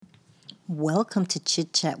Welcome to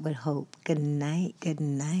Chit Chat with Hope. Good night, good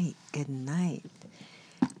night, good night.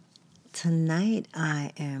 Tonight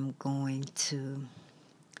I am going to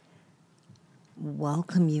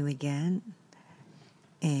welcome you again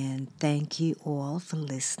and thank you all for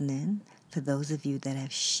listening. For those of you that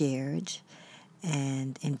have shared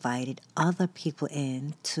and invited other people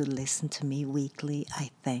in to listen to me weekly,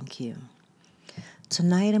 I thank you.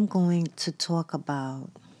 Tonight I'm going to talk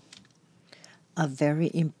about a very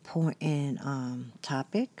important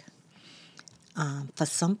topic. For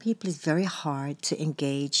some people, it's very hard to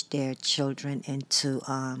engage their children into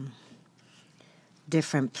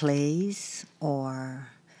different plays or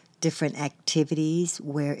different activities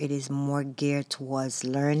where it is more geared towards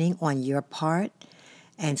learning on your part,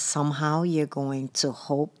 and somehow you're going to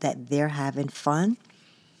hope that they're having fun.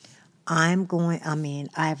 I've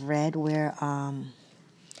read where,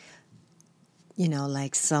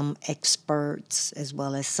 like some experts as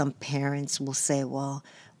well as some parents will say, well,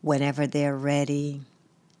 whenever they're ready,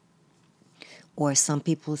 or some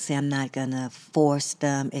people say, I'm not going to force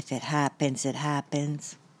them. If it happens, it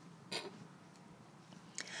happens.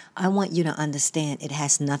 I want you to understand it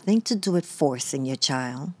has nothing to do with forcing your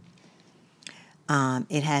child.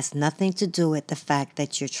 It has nothing to do with the fact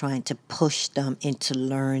that you're trying to push them into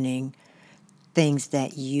learning things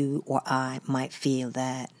that you or I might feel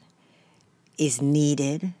that is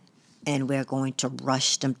needed, and we're going to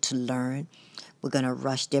rush them to learn. We're going to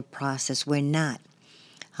rush their process. We're not.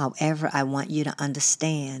 However, I want you to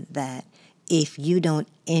understand that if you don't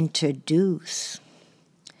introduce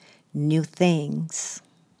new things,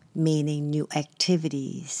 meaning new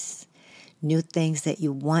activities, new things that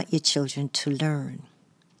you want your children to learn,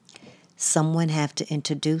 someone have to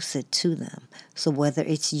introduce it to them. So whether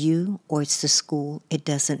it's you or it's the school, it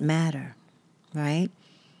doesn't matter, right?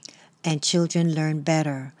 And children learn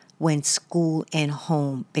better when school and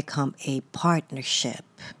home become a partnership,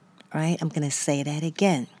 right? I'm going to say that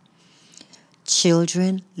again.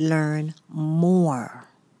 Children learn more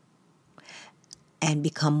and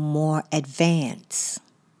become more advanced,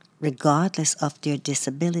 regardless of their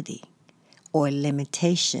disability or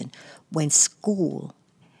limitation, when school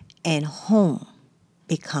and home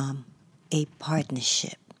become a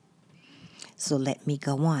partnership. So let me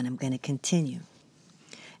go on. I'm going to continue.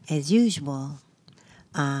 As usual,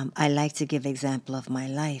 I like to give example of my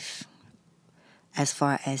life as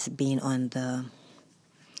far as being on the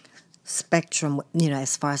spectrum,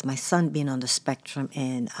 as far as my son being on the spectrum,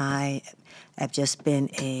 and I have just been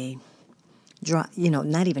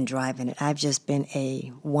not even driving it. I've just been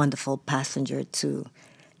a wonderful passenger to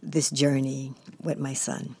this journey with my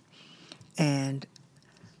son. And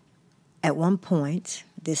at one point,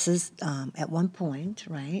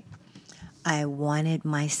 right, I wanted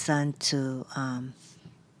my son to,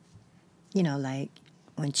 like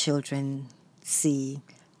when children see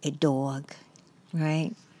a dog,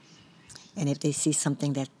 right? And if they see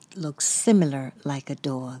something that looks similar like a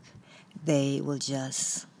dog, they will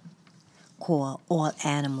just call all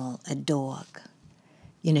animal a dog,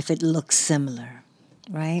 if it looks similar,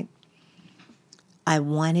 right? I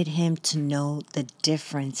wanted him to know the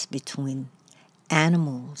difference between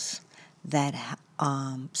animals that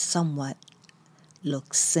somewhat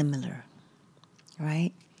look similar,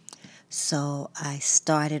 right? So I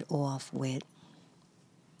started off with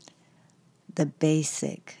the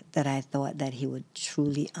basic that I thought that he would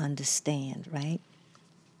truly understand, right?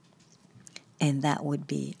 And that would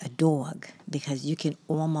be a dog, because you can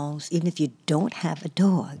almost, even if you don't have a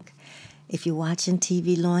dog, if you're watching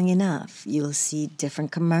TV long enough, you'll see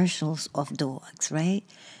different commercials of dogs, right?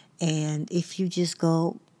 And if you just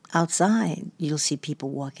go outside, you'll see people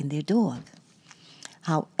walking their dog.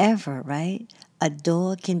 However, right, a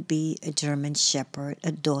dog can be a German Shepherd,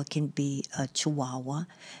 a dog can be a Chihuahua,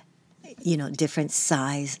 different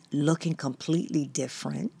size, looking completely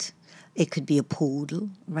different. It could be a poodle,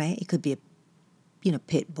 right? It could be a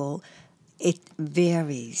pit bull. It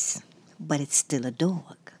varies, but it's still a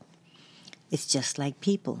dog. It's just like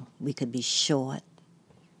people. We could be short,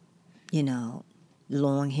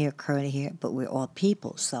 long hair, curly hair, but we're all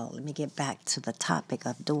people. So let me get back to the topic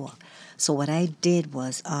of dog. So what I did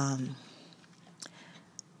was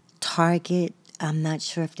Target. I'm not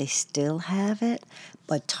sure if they still have it,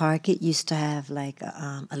 but Target used to have like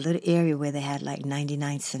a little area where they had like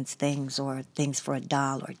 99-cent things or things for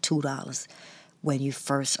 $1 or $2 when you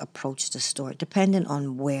first approach the store, depending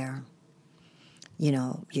on where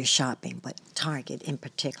you're shopping, but Target in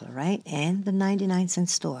particular, right? And the 99-cent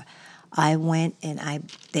store. I went and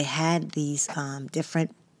they had these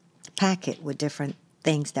different packet with different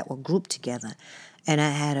things that were grouped together, and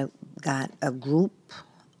I got a group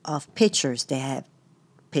of pictures. They had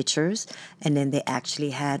pictures, and then they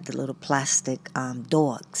actually had the little plastic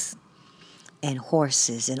dogs and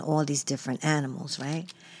horses and all these different animals, right?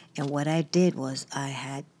 And what I did was I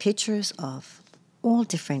had pictures of all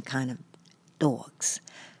different kind of dogs,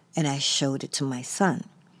 and I showed it to my son,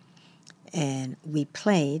 and we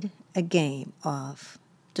played a game of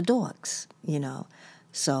the dogs,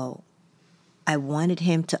 So I wanted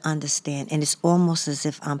him to understand, and it's almost as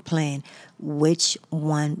if I'm playing which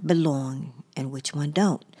one belong and which one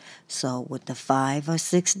don't. So with the 5 or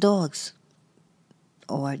 6 dogs,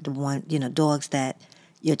 or the one, dogs that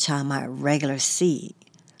your child might regularly see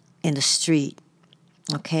in the street,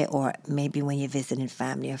 okay, or maybe when you're visiting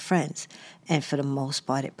family or friends. And for the most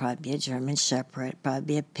part, it'd probably be a German Shepherd, probably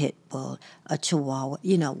be a Pit Bull, a Chihuahua,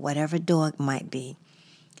 whatever dog might be.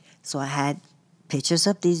 So I had pictures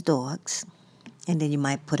of these dogs, and then you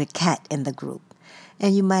might put a cat in the group.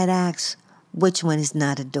 And you might ask, which one is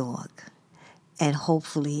not a dog? And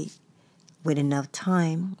hopefully, with enough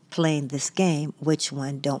time playing this game, which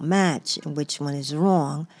one don't match and which one is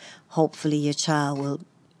wrong, hopefully your child will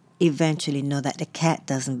eventually know that the cat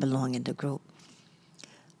doesn't belong in the group.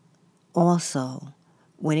 Also,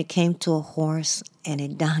 when it came to a horse and a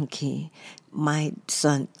donkey, my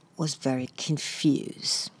son was very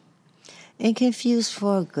confused. And confused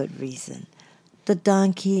for a good reason. The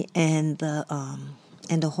donkey and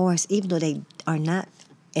the horse, even though they are not,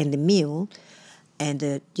 and the mule,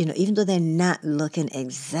 and even though they're not looking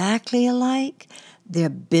exactly alike, they're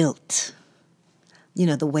built.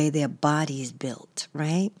 The way their body is built,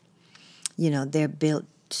 right? They're built.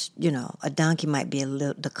 A donkey might be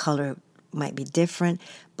the color might be different,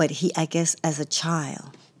 but I guess as a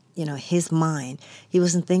child, his mind, he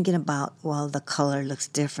wasn't thinking about, well, the color looks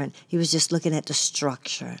different. He was just looking at the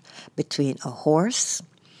structure between a horse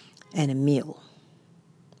and a mule,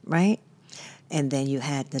 right? And then you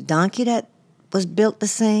had the donkey that was built the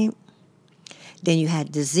same. Then you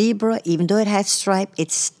had the zebra, even though it had stripe,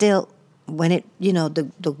 it's still, when it,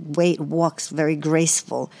 the way it walks very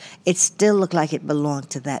graceful, it still looked like it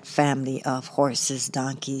belonged to that family of horses,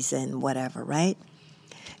 donkeys, and whatever, right?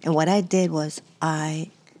 And what I did was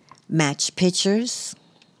I matched pictures,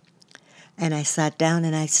 and I sat down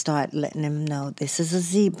and I started letting them know this is a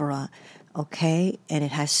zebra, okay? And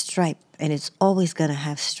it has stripe, and it's always going to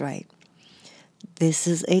have stripe. This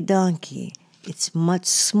is a donkey. It's much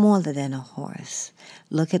smaller than a horse.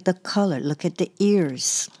 Look at the color. Look at the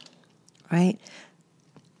ears, right?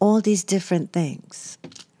 All these different things.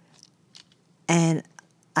 And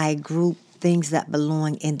I group things that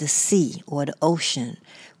belong in the sea or the ocean,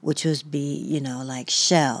 which would be, like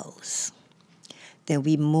shells. Then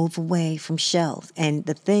we move away from shells. And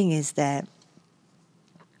the thing is that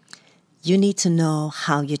you need to know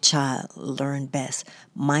how your child learns best.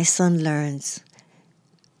 My son learns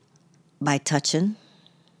by touching,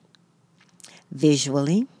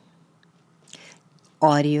 visually,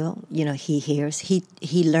 audio, he hears.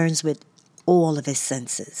 He learns with all of his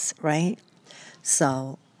senses, right?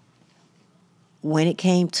 So when it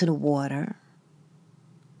came to the water,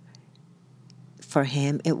 for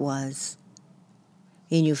him it was,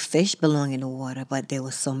 he knew fish belong in the water, but there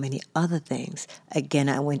were so many other things. Again,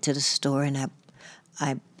 I went to the store and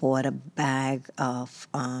I bought a bag of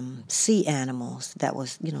sea animals that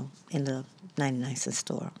was, in the 99-cent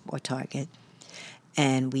store or Target.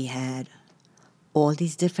 And we had all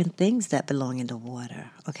these different things that belong in the water,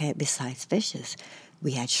 okay, besides fishes.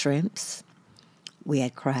 We had shrimps, we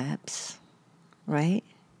had crabs, right?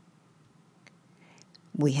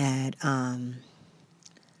 We had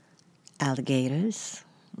alligators,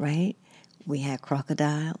 right? We had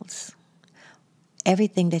crocodiles,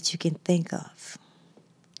 everything that you can think of.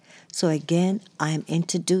 So again, I'm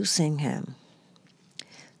introducing him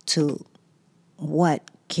to what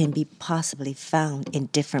can be possibly found in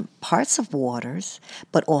different parts of waters,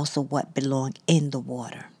 but also what belong in the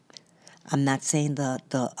water. I'm not saying the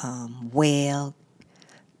whale,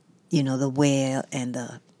 the whale and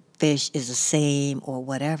the fish is the same or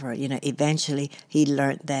whatever. Eventually he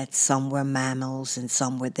learned that some were mammals and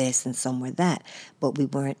some were this and some were that, but we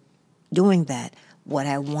weren't doing that. What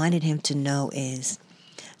I wanted him to know is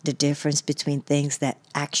the difference between things that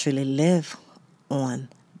actually live on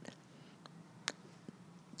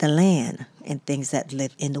the land and things that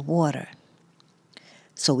live in the water.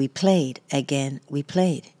 So we played a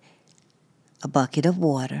bucket of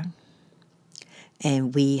water,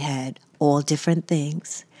 and we had all different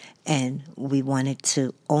things, and we wanted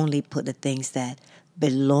to only put the things that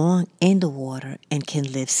belong in the water and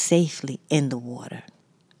can live safely in the water.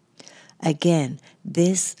 Again,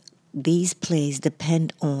 these plays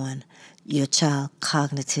depend on your child's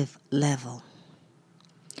cognitive level.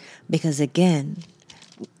 Because again,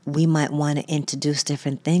 we might want to introduce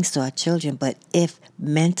different things to our children, but if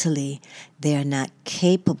mentally they're not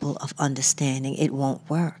capable of understanding, it won't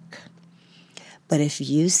work. But if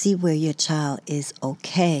you see where your child is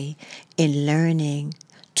okay in learning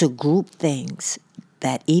to group things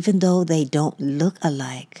that even though they don't look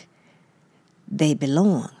alike, they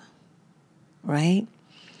belong, right?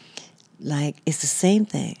 Like, it's the same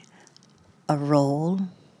thing. A roll,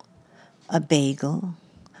 a bagel,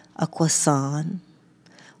 a croissant,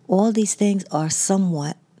 all these things are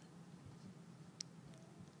somewhat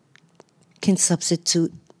can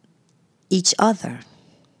substitute each other.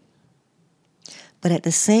 But at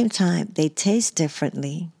the same time, they taste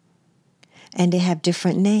differently and they have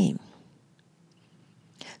different names.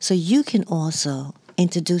 So you can also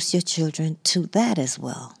introduce your children to that as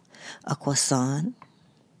well. A croissant,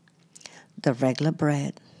 the regular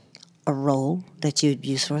bread, a roll that you'd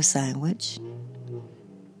use for a sandwich,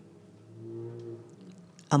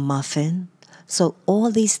 a muffin. So all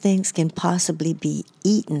these things can possibly be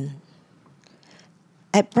eaten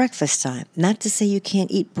at breakfast time. Not to say you can't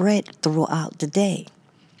eat bread throughout the day,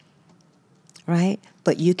 right?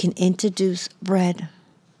 But you can introduce bread,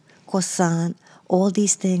 croissant, all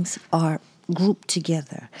these things are grouped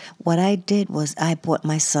together. What I did was I bought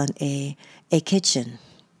my son a kitchen.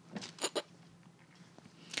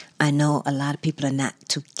 I know a lot of people are not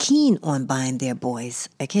too keen on buying their boys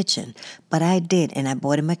a kitchen, but I did, and I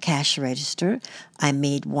bought him a cash register. I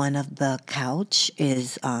made one of the couch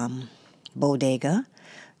is bodega,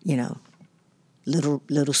 you know,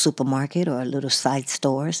 little supermarket or little side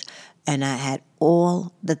stores, and I had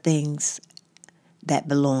all the things that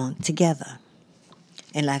belong together.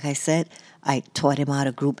 And like I said, I taught him how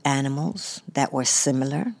to group animals that were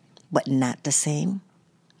similar but not the same.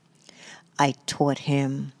 I taught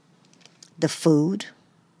him the food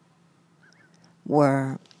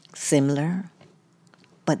were similar,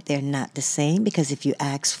 but they're not the same, because if you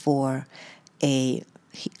ask for a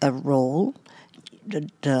roll,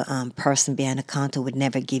 the person behind the counter would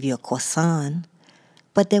never give you a croissant,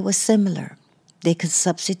 but they were similar. They could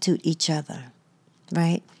substitute each other,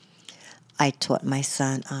 right? I taught my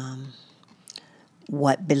son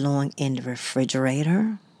what belonged in the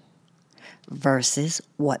refrigerator versus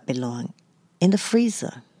what belonged in the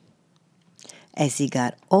freezer. As he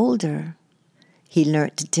got older, he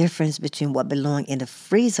learned the difference between what belonged in the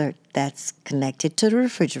freezer that's connected to the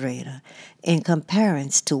refrigerator in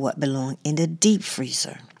comparison to what belonged in the deep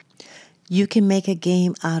freezer. You can make a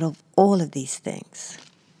game out of all of these things.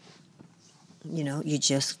 You know, you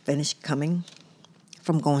just finished coming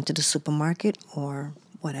from going to the supermarket or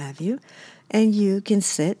what have you, and you can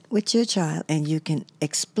sit with your child and you can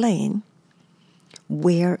explain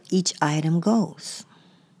where each item goes,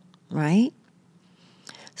 right?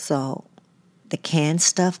 So the canned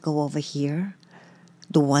stuff go over here.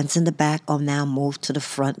 The ones in the back are now moved to the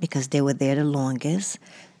front because they were there the longest.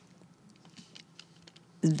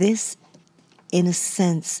 This, in a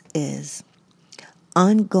sense, is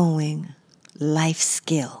ongoing life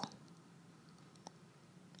skill.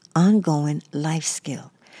 Ongoing life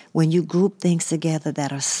skill. When you group things together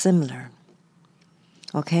that are similar,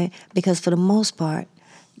 okay? Because for the most part,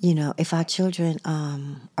 you know, if our children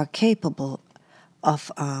are capable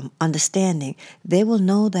of understanding, they will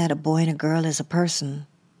know that a boy and a girl is a person.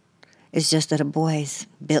 It's just that a boy is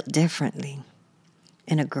built differently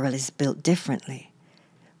and a girl is built differently.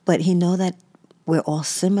 But he know that we're all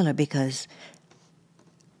similar because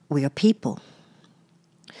we are people.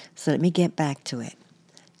 So let me get back to it.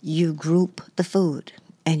 You group the food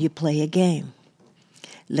and you play a game.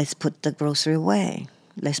 Let's put the grocery away.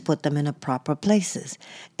 Let's put them in the proper places.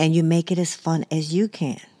 And you make it as fun as you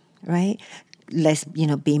can, right? Let's,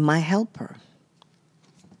 be my helper.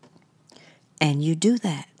 And you do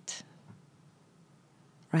that,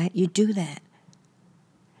 right? You do that.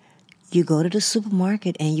 You go to the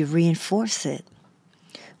supermarket and you reinforce it.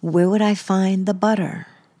 Where would I find the butter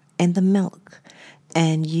and the milk?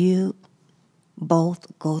 And you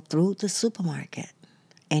both go through the supermarket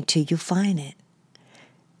until you find it.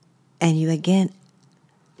 And you again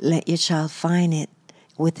let your child find it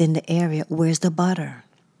within the area. Where's the butter?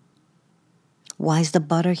 Why is the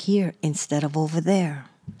butter here instead of over there?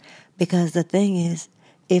 Because the thing is,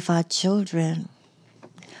 if our children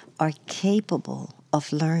are capable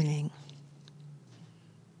of learning,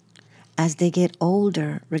 as they get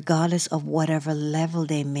older, regardless of whatever level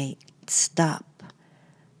they may stop,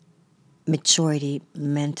 maturing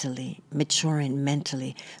mentally,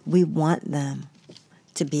 we want them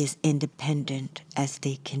to be as independent as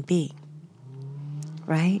they can be,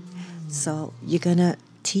 right? So you're going to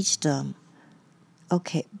teach them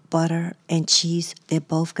Okay, butter and cheese, they're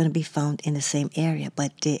both going to be found in the same area,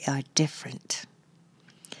 but they are different.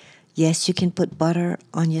 Yes, you can put butter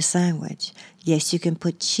on your sandwich. Yes, you can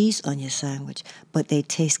put cheese on your sandwich, but they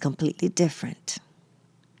taste completely different.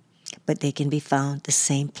 But they can be found the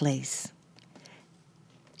same place,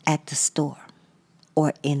 at the store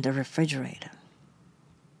or in the refrigerator.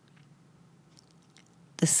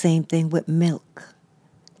 The same thing with milk.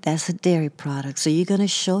 That's a dairy product. So you're going to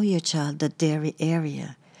show your child the dairy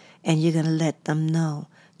area, and you're going to let them know.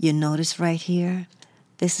 You notice right here,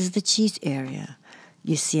 this is the cheese area.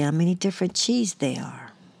 You see how many different cheese there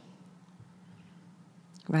are,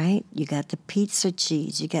 right? You got the pizza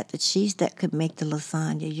cheese. You got the cheese that could make the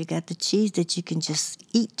lasagna. You got the cheese that you can just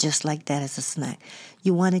eat just like that as a snack.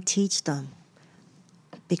 You want to teach them,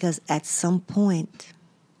 because at some point,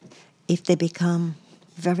 if they become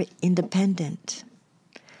very independent,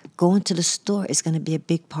 going to the store is going to be a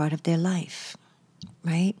big part of their life,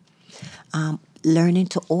 right? Learning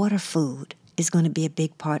to order food is going to be a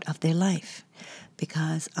big part of their life,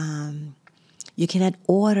 because you cannot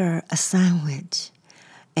order a sandwich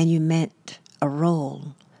and you meant a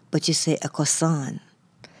roll, but you say a croissant,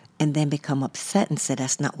 and then become upset and say,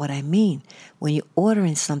 that's not what I mean. When you're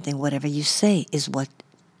ordering something, whatever you say is what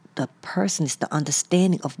the person is, the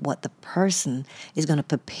understanding of what the person is going to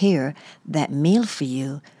prepare that meal for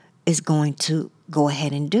you is going to go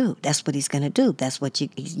ahead and do. That's what he's going to do. That's what you're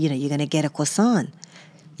going to get a croissant.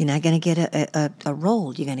 You're not going to get a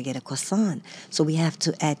roll. You're going to get a croissant. So we have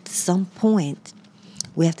to, at some point,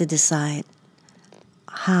 we have to decide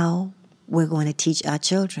how we're going to teach our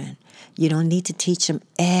children. You don't need to teach them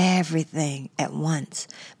everything at once,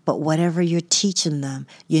 but whatever you're teaching them,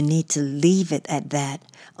 you need to leave it at that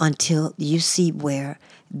until you see where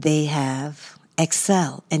they have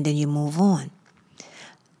excel, and then you move on.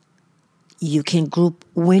 You can group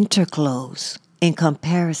winter clothes in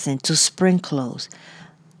comparison to spring clothes.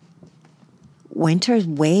 Winter is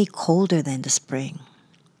way colder than the spring,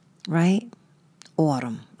 right?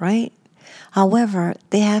 Autumn, right? However,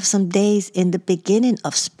 they have some days in the beginning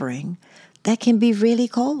of spring that can be really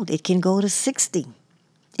cold. It can go to 60.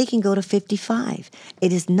 It can go to 55.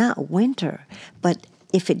 It is not winter, but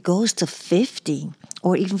if it goes to 50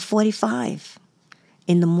 or even 45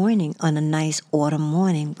 in the morning on a nice autumn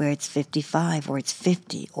morning where it's 55 or it's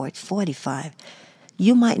 50 or it's 45,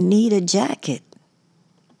 you might need a jacket,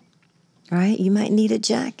 right? You might need a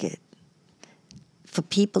jacket. For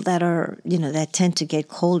people that are, that tend to get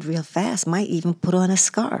cold real fast, might even put on a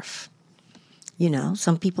scarf.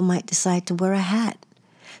 Some people might decide to wear a hat.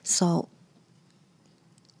 So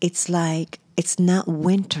it's like, it's not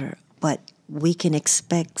winter, but we can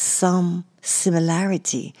expect some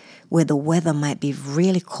similarity where the weather might be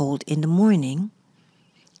really cold in the morning,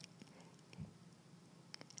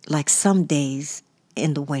 like some days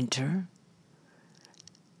in the winter,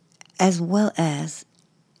 as well as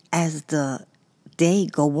the day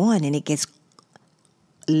go on and it gets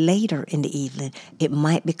later in the evening, it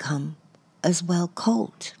might become as well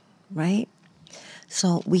cold, right?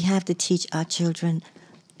 So we have to teach our children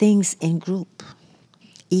things in group,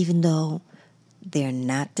 even though they're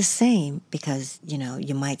not the same, because,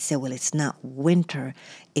 you might say, well, it's not winter,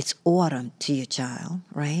 it's autumn to your child,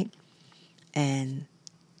 right? And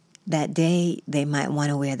that day, they might want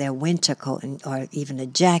to wear their winter coat or even a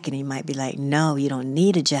jacket. And you might be like, no, you don't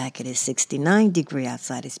need a jacket. It's 69 degrees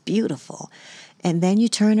outside. It's beautiful. And then you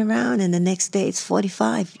turn around and the next day it's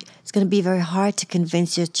 45. It's going to be very hard to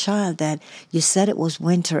convince your child that you said it was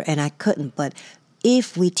winter and I couldn't. But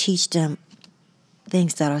if we teach them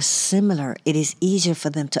things that are similar, it is easier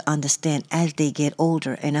for them to understand as they get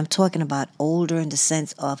older. And I'm talking about older in the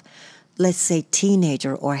sense of, let's say,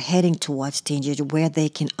 teenager or heading towards teenager, where they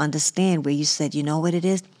can understand, where you said, you know what it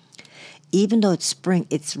is? Even though it's spring,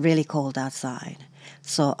 it's really cold outside.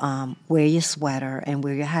 So wear your sweater and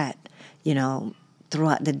wear your hat.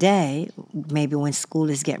 Throughout the day, maybe when school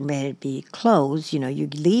is getting ready to be closed, you're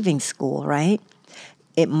leaving school, right?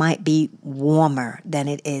 It might be warmer than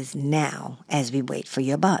it is now as we wait for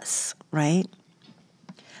your bus, right?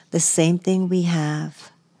 The same thing we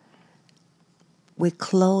have with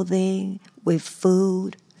clothing, with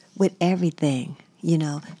food, with everything.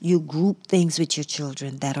 You group things with your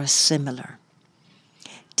children that are similar.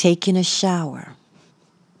 Taking a shower,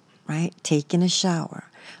 right? Taking a shower.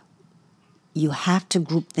 You have to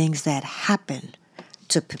group things that happen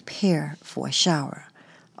to prepare for a shower,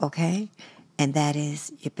 okay? And that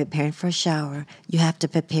is, you're preparing for a shower. You have to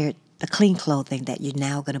prepare the clean clothing that you're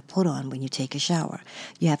now going to put on when you take a shower.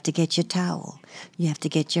 You have to get your towel. You have to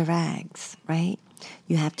get your rags, right?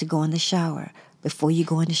 You have to go in the shower. Before you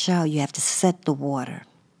go in the shower, you have to set the water,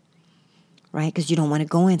 right? Because you don't want to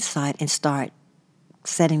go inside and start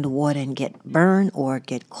setting the water and get burned or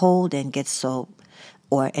get cold and get so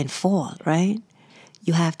and fall, right?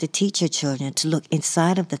 You have to teach your children to look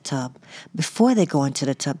inside of the tub before they go into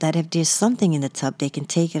the tub, that if there's something in the tub, they can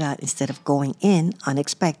take it out instead of going in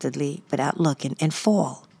unexpectedly without looking and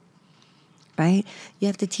fall, right? You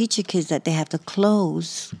have to teach your kids that they have to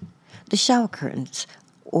close the shower curtains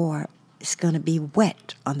or it's going to be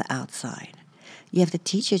wet on the outside. You have to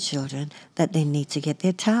teach your children that they need to get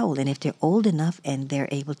their towel. And if they're old enough and they're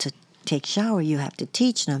able to take shower, you have to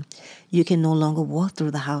teach them you can no longer walk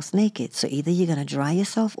through the house naked. So either you're going to dry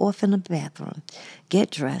yourself off in the bathroom,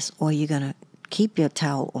 get dressed, or you're going to keep your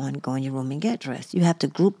towel on, go in your room and get dressed. You have to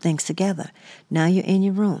group things together. Now you're in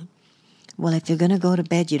your room. Well, if you're going to go to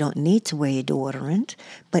bed, you don't need to wear your deodorant.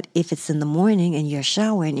 But if it's in the morning and you're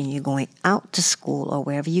showering and you're going out to school or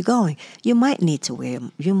wherever you're going, you might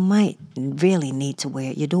really need to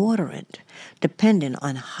wear your deodorant, depending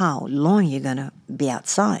on how long you're going to be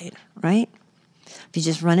outside, right? If you're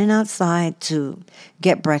just running outside to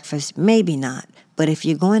get breakfast, maybe not. But if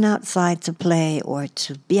you're going outside to play or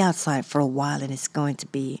to be outside for a while and it's going to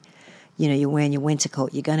be, you're wearing your winter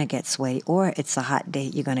coat, you're going to get sweaty. Or it's a hot day,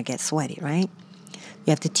 you're going to get sweaty, right?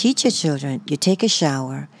 You have to teach your children, you take a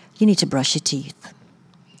shower, you need to brush your teeth.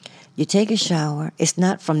 You take a shower, it's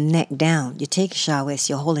not from neck down. You take a shower,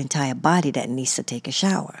 it's your whole entire body that needs to take a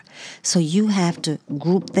shower. So you have to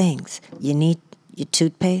group things. You need your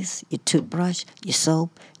toothpaste, your toothbrush, your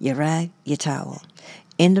soap, your rag, your towel.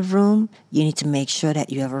 In the room, you need to make sure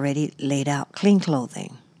that you have already laid out clean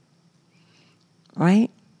clothing,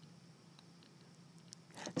 right?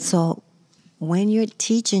 So when you're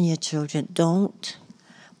teaching your children,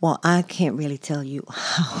 I can't really tell you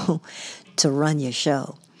how to run your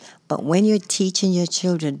show. But when you're teaching your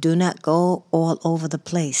children, do not go all over the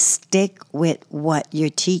place. Stick with what you're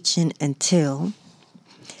teaching until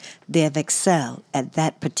they've excelled at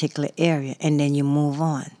that particular area, and then you move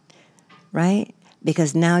on, right?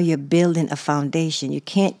 Because now you're building a foundation. You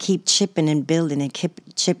can't keep chipping and building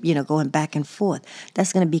and going back and forth.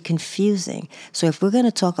 That's going to be confusing. So if we're going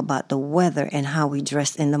to talk about the weather and how we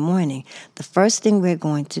dress in the morning, the first thing we're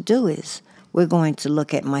going to do is we're going to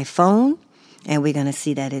look at my phone, and we're going to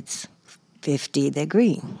see that it's 50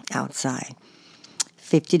 degrees outside.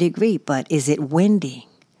 50 degrees, but is it windy?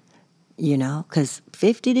 Because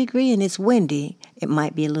 50 degrees and it's windy, it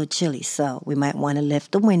might be a little chilly. So we might want to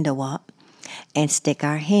lift the window up and stick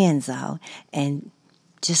our hands out and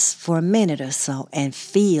just for a minute or so and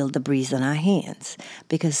feel the breeze on our hands.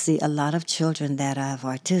 Because, see, a lot of children that have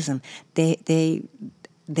autism, they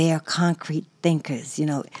are concrete thinkers.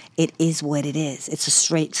 It is what it is. It's a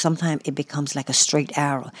straight, sometimes it becomes like a straight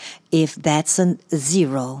arrow. If that's a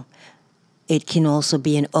 0, it can also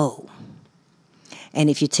be an O. And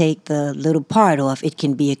if you take the little part off, it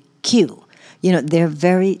can be a Q. They're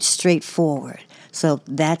very straightforward. So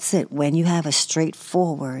that's it. When you have a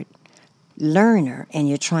straightforward learner and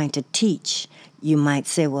you're trying to teach, you might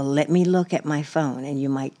say, well, let me look at my phone. And you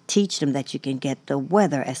might teach them that you can get the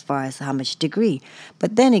weather as far as how much degree.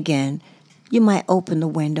 But then again, you might open the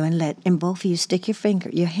window and both of you stick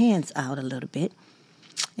your hands out a little bit.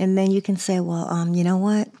 And then you can say, well, you know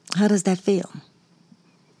what? How does that feel?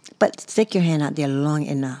 But stick your hand out there long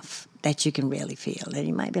enough that you can really feel. And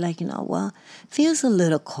you might be like, feels a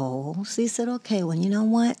little cold. So you said, okay, well, you know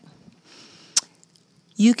what?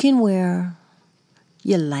 You can wear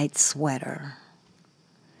your light sweater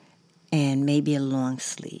and maybe a long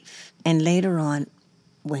sleeve. And later on,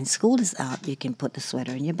 when school is out, you can put the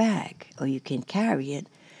sweater in your bag or you can carry it,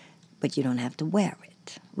 but you don't have to wear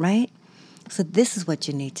it, right? So this is what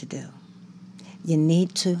you need to do. You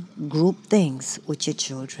need to group things with your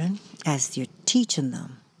children as you're teaching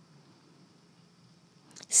them.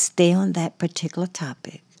 Stay on that particular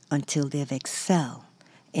topic until they've excelled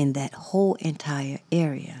in that whole entire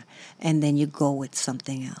area, and then you go with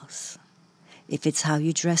something else. If it's how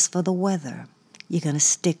you dress for the weather, you're going to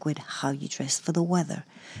stick with how you dress for the weather.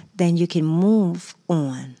 Then you can move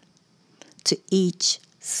on to each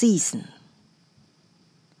season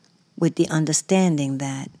with the understanding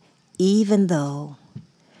that even though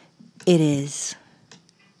it is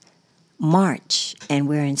March and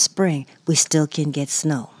we're in spring, we still can get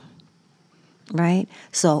snow, right?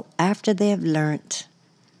 So after they've learned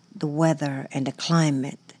the weather and the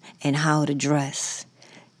climate and how to dress,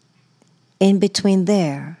 in between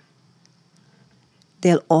there,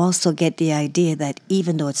 they'll also get the idea that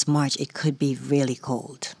even though it's March, it could be really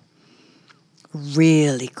cold,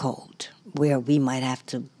 where we might have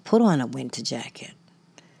to put on a winter jacket.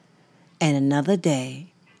 And another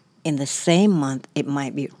day, in the same month, it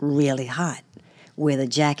might be really hot, where the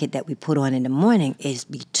jacket that we put on in the morning is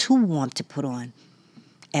be too warm to put on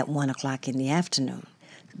at 1 o'clock in the afternoon.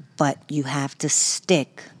 But you have to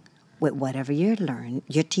stick with whatever you're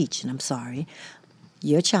teaching,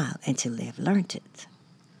 your child until they've learned it,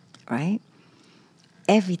 right?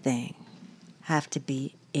 Everything have to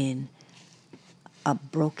be in a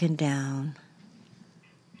broken down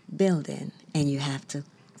building, and you have to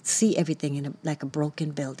see everything like a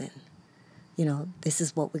broken building. This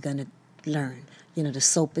is what we're going to learn. The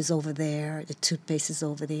soap is over there, the toothpaste is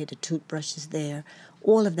over there, the toothbrush is there.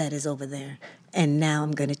 All of that is over there. And now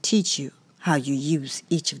I'm going to teach you how you use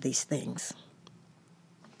each of these things.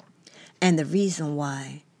 And the reason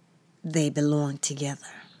why they belong together.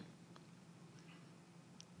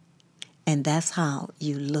 And that's how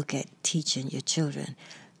you look at teaching your children.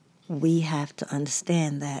 We have to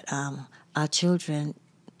understand that our children,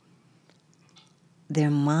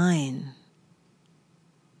 their mind,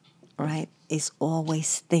 right, is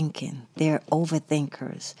always thinking. They're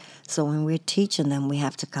overthinkers. So when we're teaching them, we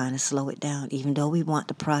have to kind of slow it down. Even though we want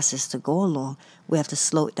the process to go along, we have to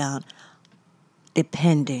slow it down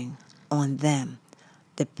depending on them,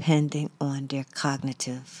 depending on their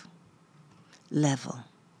cognitive level.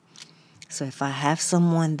 So if I have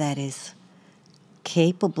someone that is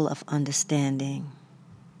capable of understanding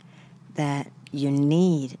that you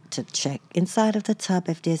need to check inside of the tub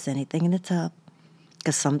if there's anything in the tub,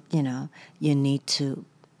 because you need to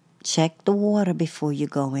check the water before you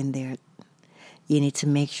go in there. You need to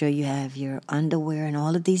make sure you have your underwear and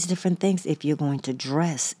all of these different things if you're going to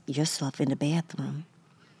dress yourself in the bathroom.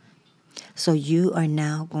 So you are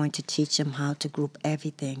now going to teach them how to group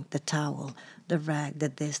everything, the towel, the rag, the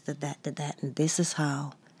this, the that, and this is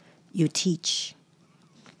how you teach.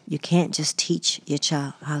 You can't just teach your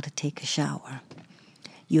child how to take a shower.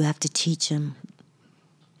 You have to teach them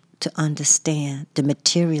to understand the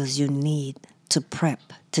materials you need to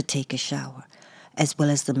prep to take a shower, as well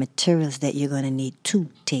as the materials that you're going to need to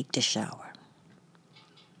take the shower.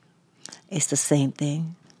 It's the same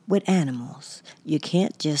thing with animals. You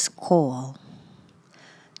can't just call.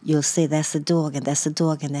 You'll say that's a dog, and that's a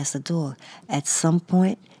dog, and that's a dog. At some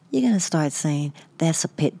point, you're going to start saying that's a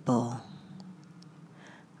pit bull.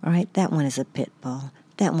 All right, that one is a pit bull.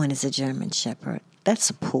 That one is a German Shepherd.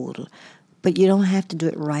 That's a poodle. But you don't have to do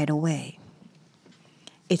it right away.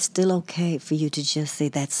 It's still okay for you to just say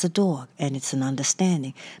that's a dog, and it's an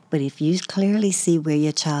understanding. But if you clearly see where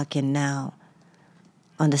your child can now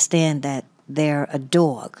understand that they're a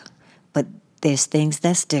dog, but there's things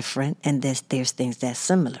that's different and there's things that's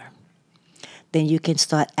similar, then you can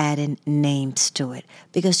start adding names to it.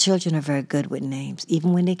 Because children are very good with names.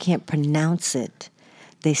 Even when they can't pronounce it,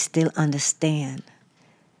 they still understand.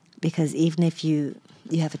 Because even if you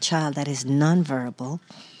have a child that is nonverbal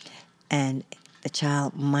and the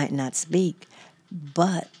child might not speak,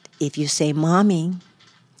 but if you say mommy,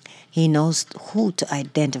 he knows who to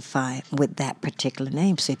identify with that particular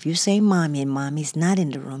name. So if you say mommy and mommy's not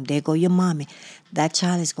in the room, there go your mommy, that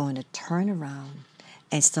child is going to turn around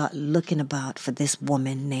and start looking about for this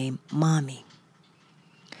woman named mommy.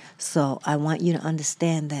 So I want you to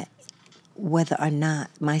understand that whether or not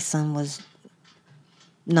my son was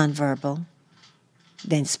nonverbal,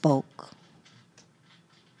 then spoke.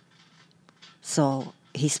 So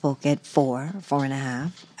he spoke at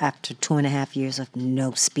 4.5, after 2.5 years of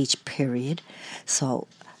no speech, period. So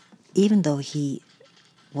even though he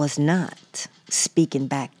was not speaking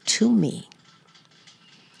back to me,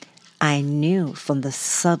 I knew from the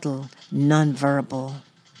subtle nonverbal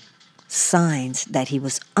signs that he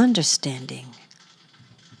was understanding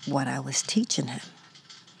what I was teaching him,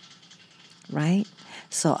 right?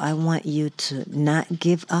 So I want you to not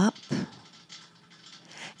give up.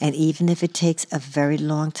 And even if it takes a very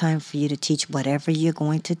long time for you to teach whatever you're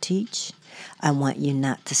going to teach, I want you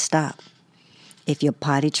not to stop. If you're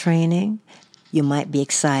potty training, you might be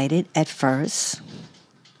excited at first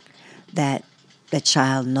that the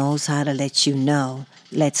child knows how to let you know,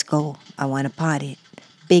 let's go, I want to potty.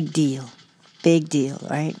 Big deal,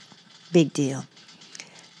 right? Big deal.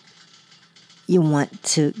 You want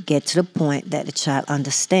to get to the point that the child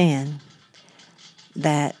understands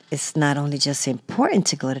that it's not only just important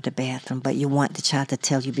to go to the bathroom, but you want the child to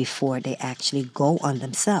tell you before they actually go on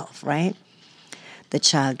themselves, right? The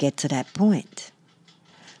child get to that point.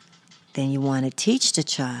 Then you want to teach the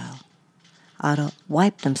child how to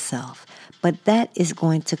wipe themselves. But that is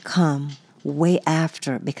going to come way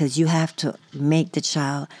after, because you have to make the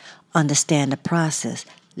child understand the process,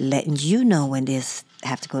 letting you know when they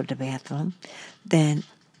have to go to the bathroom, then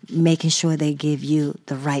making sure they give you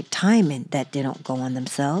the right timing that they don't go on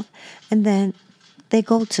themselves, and then they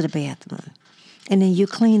go to the bathroom, and then you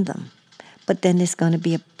clean them. But then there's going to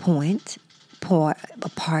be a part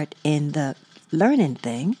in the learning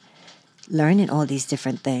thing, learning all these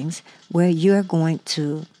different things, where you're going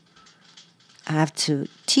to have to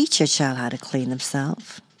teach your child how to clean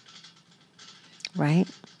themselves, right?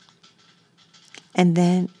 And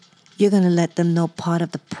then you're going to let them know part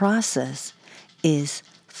of the process is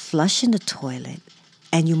flushing the toilet,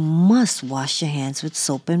 and you must wash your hands with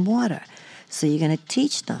soap and water. So you're going to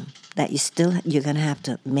teach them that you're going to have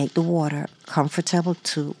to make the water comfortable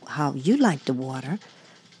to how you like the water,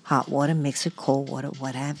 hot water mixed with cold water,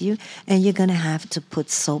 what have you, and you're going to have to put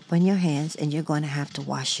soap on your hands, and you're going to have to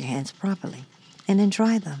wash your hands properly and then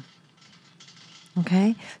dry them.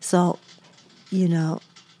 Okay? So,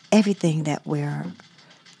 everything that we're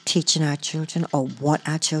teaching our children or want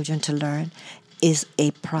our children to learn is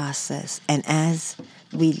a process. And as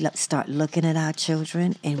we start looking at our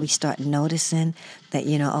children and we start noticing that,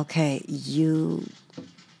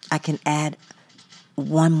 I can add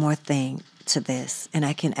one more thing to this, and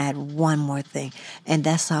I can add one more thing. And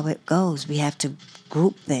that's how it goes. We have to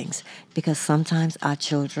group things, because sometimes our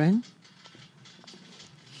children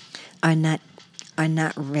are not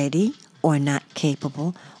ready or not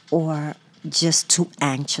capable or just too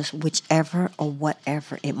anxious, whichever or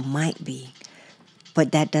whatever it might be.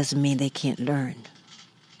 But that doesn't mean they can't learn.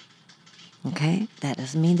 Okay? That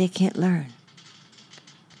doesn't mean they can't learn.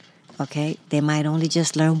 Okay? They might only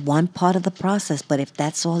just learn one part of the process, but if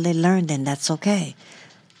that's all they learn, then that's okay.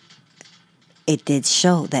 It did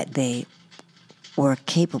show that they were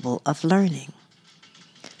capable of learning.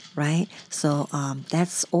 Right? So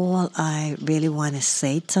that's all I really want to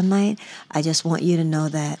say tonight. I just want you to know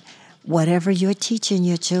that whatever you're teaching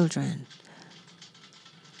your children,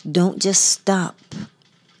 don't just stop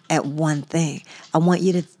at one thing. I want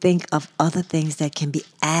you to think of other things that can be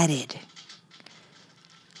added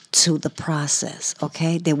to the process,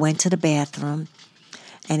 okay? They went to the bathroom,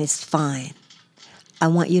 and it's fine. I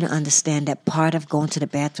want you to understand that part of going to the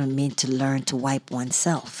bathroom means to learn to wipe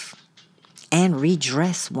oneself and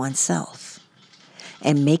redress oneself,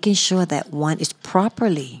 and making sure that one is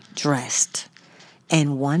properly dressed,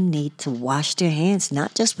 and one need to wash their hands,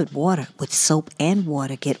 not just with water, with soap and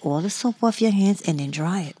water. Get all the soap off your hands and then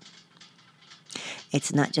dry it.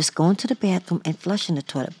 It's not just going to the bathroom and flushing the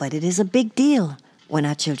toilet, but it is a big deal when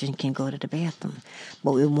our children can go to the bathroom.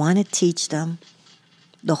 But we want to teach them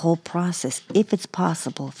the whole process, if it's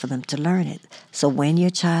possible for them to learn it. So when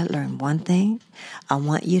your child learns one thing, I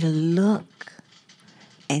want you to look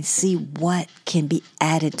and see what can be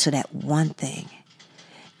added to that one thing,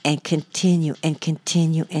 and continue and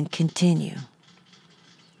continue and continue.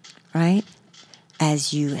 Right?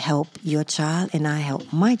 As you help your child and I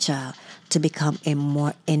help my child to become a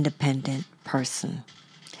more independent person.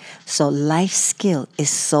 So life skill is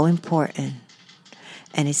so important.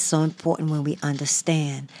 And it's so important when we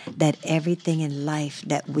understand that everything in life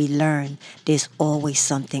that we learn, there's always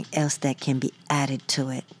something else that can be added to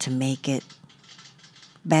it to make it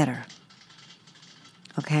better.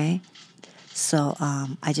 Okay? So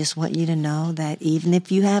I just want you to know that even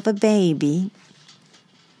if you have a baby,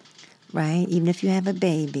 right? Even if you have a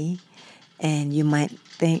baby, and you might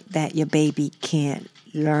think that your baby can't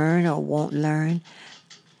learn or won't learn,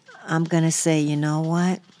 I'm going to say, you know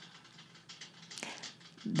what?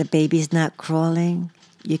 The baby's not crawling.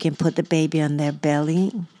 You can put the baby on their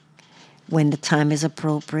belly when the time is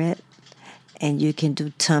appropriate, and you can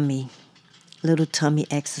do little tummy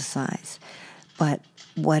exercise. But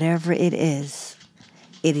whatever it is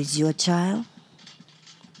your child.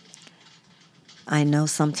 I know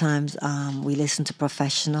sometimes we listen to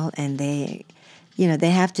professional, and they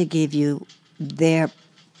have to give you their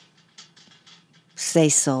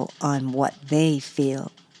say-so on what they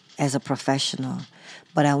feel as a professional.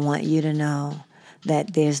 But I want you to know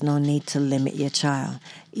that there's no need to limit your child.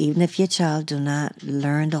 Even if your child do not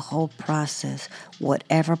learn the whole process,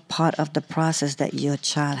 whatever part of the process that your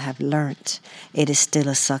child have learned, it is still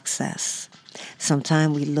a success.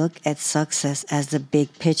 Sometimes we look at success as the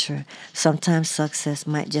big picture. Sometimes success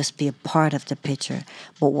might just be a part of the picture.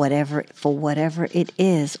 But for whatever it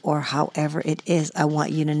is or however it is, I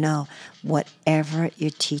want you to know, whatever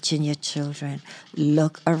you're teaching your children,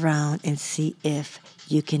 look around and see if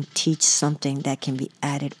you can teach something that can be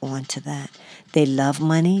added on to that. They love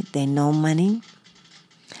money. They know money.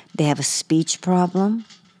 They have a speech problem.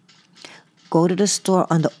 Go to the store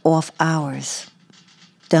on the off hours.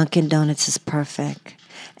 Dunkin' Donuts is perfect.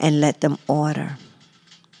 And let them order.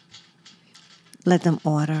 Let them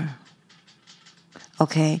order.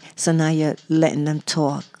 Okay? So now you're letting them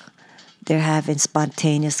talk. They're having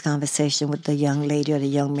spontaneous conversation with the young lady or the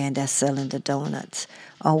young man that's selling the donuts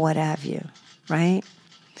or what have you. Right?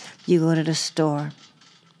 You go to the store.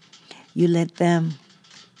 You let them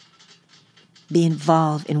be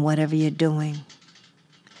involved in whatever you're doing.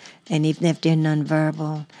 And even if they're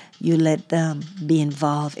nonverbal, you let them be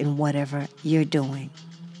involved in whatever you're doing.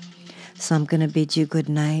 So I'm going to bid you good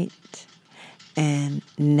night and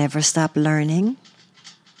never stop learning,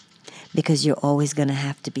 because you're always going to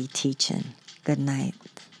have to be teaching. Good night.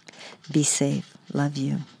 Be safe. Love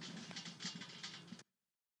you.